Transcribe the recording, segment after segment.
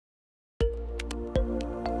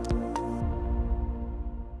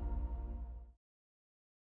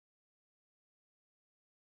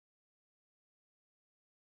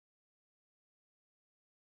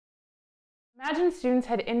Imagine students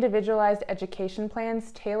had individualized education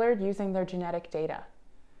plans tailored using their genetic data.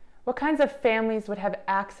 What kinds of families would have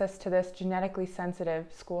access to this genetically sensitive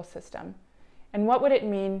school system? And what would it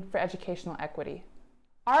mean for educational equity?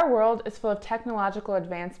 Our world is full of technological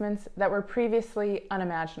advancements that were previously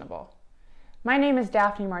unimaginable. My name is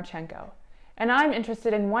Daphne Martschenko, and I'm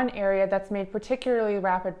interested in one area that's made particularly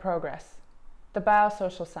rapid progress: the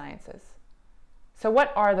biosocial sciences. So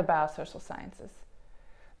what are the biosocial sciences?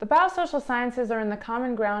 The biosocial sciences are in the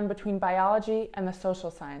common ground between biology and the social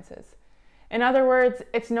sciences. In other words,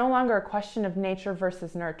 it's no longer a question of nature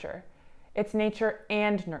versus nurture. It's nature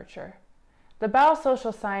and nurture. The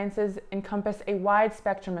biosocial sciences encompass a wide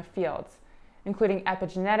spectrum of fields, including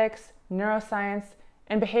epigenetics, neuroscience,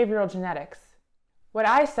 and behavioral genetics. What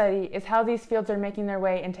I study is how these fields are making their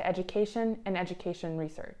way into education and education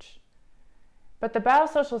research. But the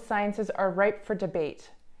biosocial sciences are ripe for debate,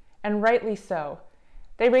 and rightly so.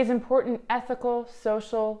 They raise important ethical,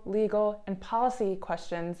 social, legal, and policy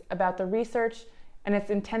questions about the research and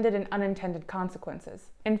its intended and unintended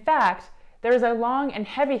consequences. In fact, there is a long and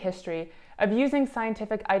heavy history of using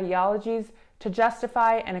scientific ideologies to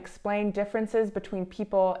justify and explain differences between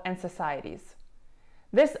people and societies.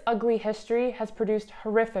 This ugly history has produced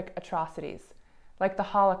horrific atrocities, like the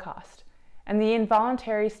Holocaust and the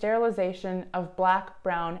involuntary sterilization of Black,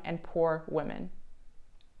 brown, and poor women.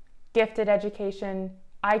 Gifted education,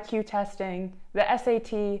 IQ testing, the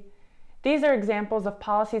SAT, these are examples of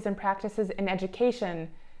policies and practices in education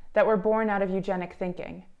that were born out of eugenic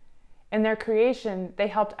thinking. In their creation, they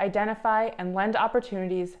helped identify and lend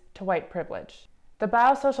opportunities to white privilege. The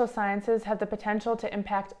biosocial sciences have the potential to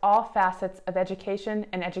impact all facets of education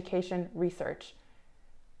and education research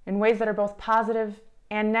in ways that are both positive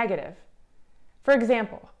and negative. For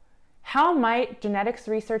example, how might genetics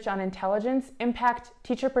research on intelligence impact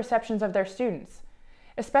teacher perceptions of their students,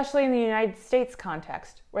 especially in the United States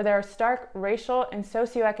context, where there are stark racial and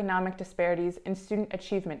socioeconomic disparities in student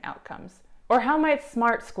achievement outcomes? Or how might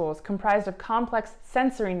smart schools comprised of complex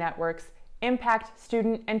sensory networks impact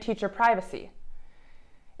student and teacher privacy?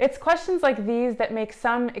 It's questions like these that make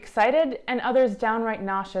some excited and others downright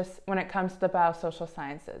nauseous when it comes to the biosocial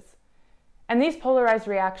sciences. And these polarized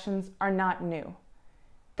reactions are not new.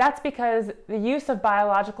 That's because the use of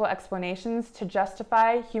biological explanations to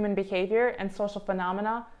justify human behavior and social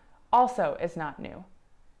phenomena also is not new.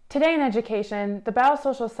 Today in education, the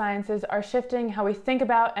biosocial sciences are shifting how we think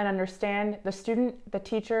about and understand the student, the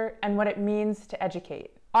teacher, and what it means to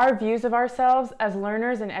educate. Our views of ourselves as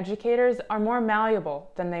learners and educators are more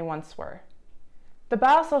malleable than they once were. The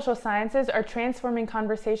biosocial sciences are transforming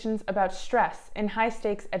conversations about stress in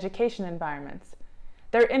high-stakes education environments.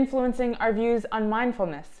 They're influencing our views on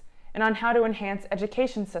mindfulness and on how to enhance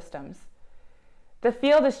education systems. The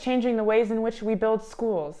field is changing the ways in which we build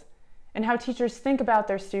schools and how teachers think about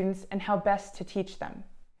their students and how best to teach them.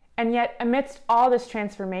 And yet, amidst all this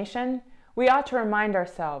transformation, we ought to remind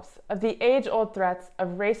ourselves of the age-old threats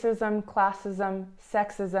of racism, classism,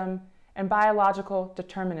 sexism, and biological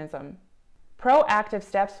determinism. Proactive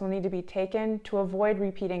steps will need to be taken to avoid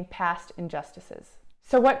repeating past injustices.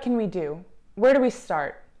 So what can we do? Where do we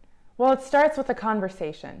start? Well, it starts with a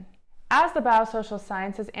conversation. As the biosocial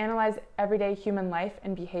sciences analyze everyday human life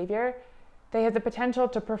and behavior, they have the potential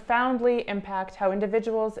to profoundly impact how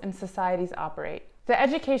individuals and societies operate. The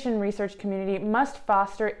education research community must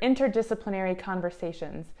foster interdisciplinary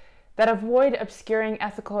conversations that avoid obscuring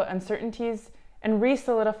ethical uncertainties and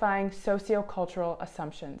re-solidifying sociocultural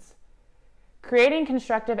assumptions. Creating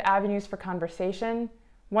constructive avenues for conversation,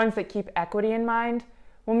 ones that keep equity in mind,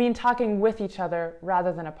 will mean talking with each other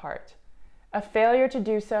rather than apart. A failure to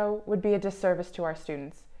do so would be a disservice to our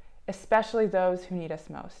students, especially those who need us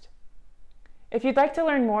most. If you'd like to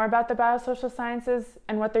learn more about the biosocial sciences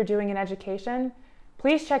and what they're doing in education,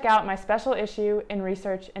 please check out my special issue in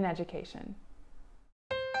Research and Education.